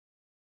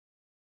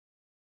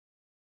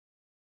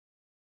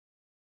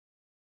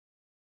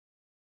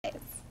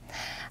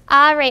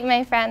All right,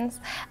 my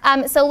friends.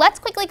 So let's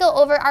quickly go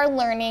over our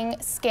learning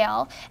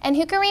scale. And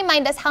who can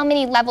remind us how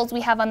many levels we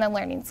have on the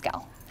learning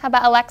scale? How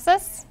about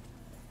Alexis?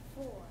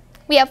 4.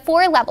 We have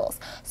 4 levels.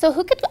 So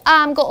who could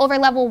go over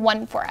level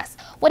 1 for us?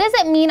 What does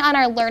it mean on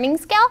our learning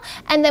scale?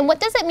 And then what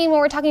does it mean when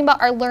we're talking about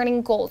our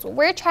learning goals? What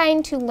we're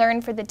trying to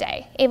learn for the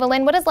day.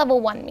 Evelyn, what does level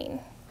 1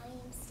 mean?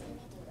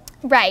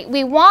 Right,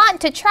 we want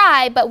to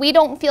try, but we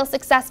don't feel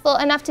successful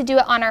enough to do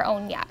it on our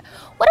own yet.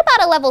 What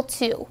about a level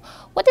 2?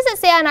 What does it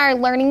say on our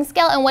learning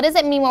scale, and what does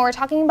it mean when we're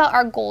talking about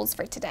our goals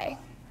for today?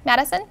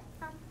 Madison?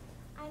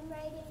 I'm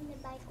riding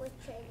the bike with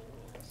training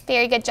wheels.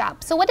 Very good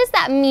job. So what does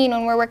that mean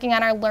when we're working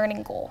on our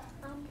learning goal?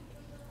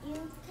 You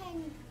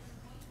can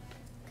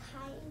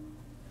kind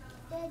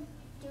of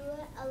do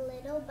it a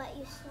little, but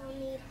you still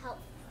need help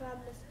from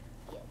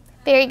the few.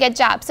 Very good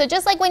job. So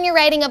just like when you're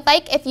riding a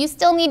bike, if you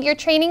still need your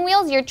training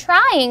wheels, you're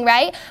trying,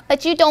 right?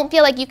 But you don't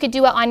feel like you could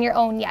do it on your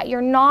own yet.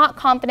 You're not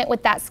confident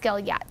with that skill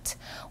yet.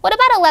 What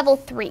about a level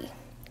 3?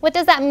 What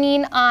does that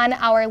mean on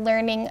our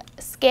learning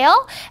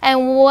scale?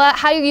 And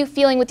how are you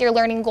feeling with your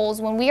learning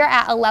goals when we are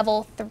at a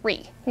level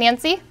 3?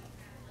 Nancy?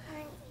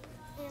 I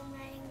am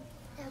riding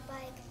the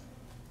bike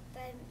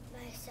by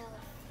myself.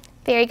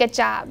 Very good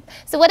job.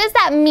 So what does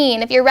that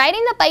mean? If you're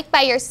riding the bike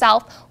by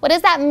yourself, what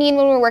does that mean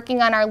when we're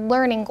working on our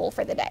learning goal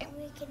for the day?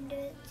 We can do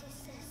it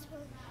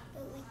successfully,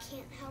 but we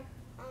can't help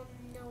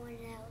no one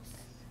else.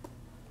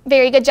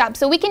 Very good job.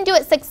 So we can do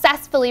it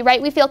successfully,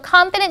 right? We feel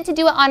confident to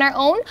do it on our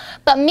own,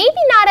 but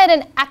maybe not at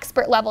an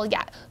expert level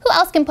yet. Who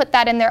else can put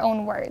that in their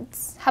own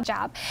words? Good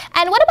job.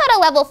 And what about a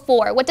level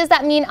 4? What does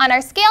that mean on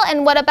our scale?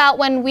 And what about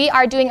when we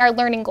are doing our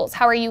learning goals?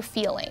 How are you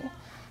feeling?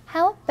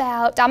 How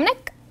about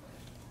Dominic?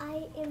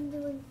 I am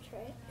doing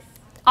tricks.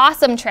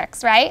 Awesome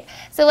tricks, right?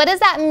 So what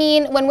does that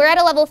mean when we're at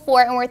a level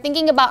 4 and we're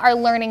thinking about our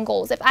learning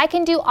goals? If I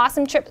can do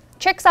awesome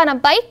tricks on a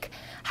bike,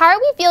 how are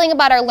we feeling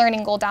about our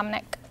learning goal,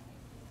 Dominic?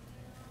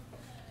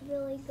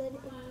 Really good,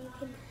 and you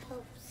can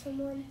help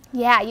someone.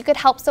 Yeah, you could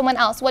help someone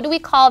else. What do we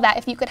call that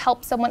if you could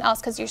help someone else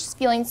because you're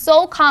feeling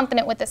so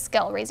confident with the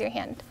skill? Raise your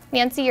hand.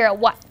 Nancy, you're a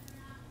what?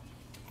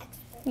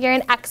 You're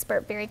an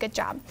expert. Very good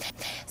job.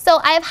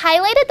 So I have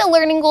highlighted the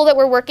learning goal that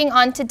we're working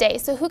on today.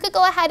 So who could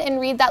go ahead and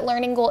read that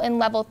learning goal in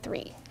level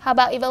 3? How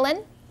about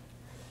Evelyn?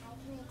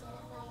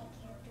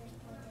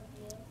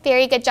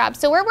 Very good job.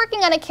 So we're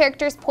working on a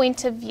character's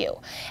point of view.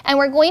 And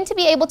we're going to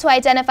be able to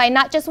identify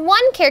not just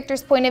one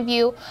character's point of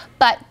view,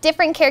 but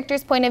different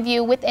characters' point of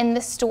view within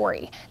the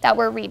story that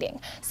we're reading.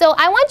 So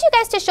I want you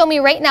guys to show me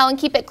right now and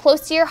keep it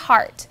close to your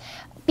heart.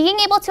 Being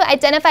able to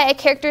identify a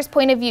character's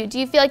point of view, do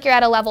you feel like you're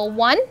at a level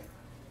 1,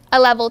 a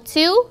level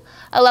 2,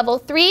 a level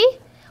 3,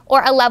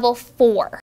 or a level 4?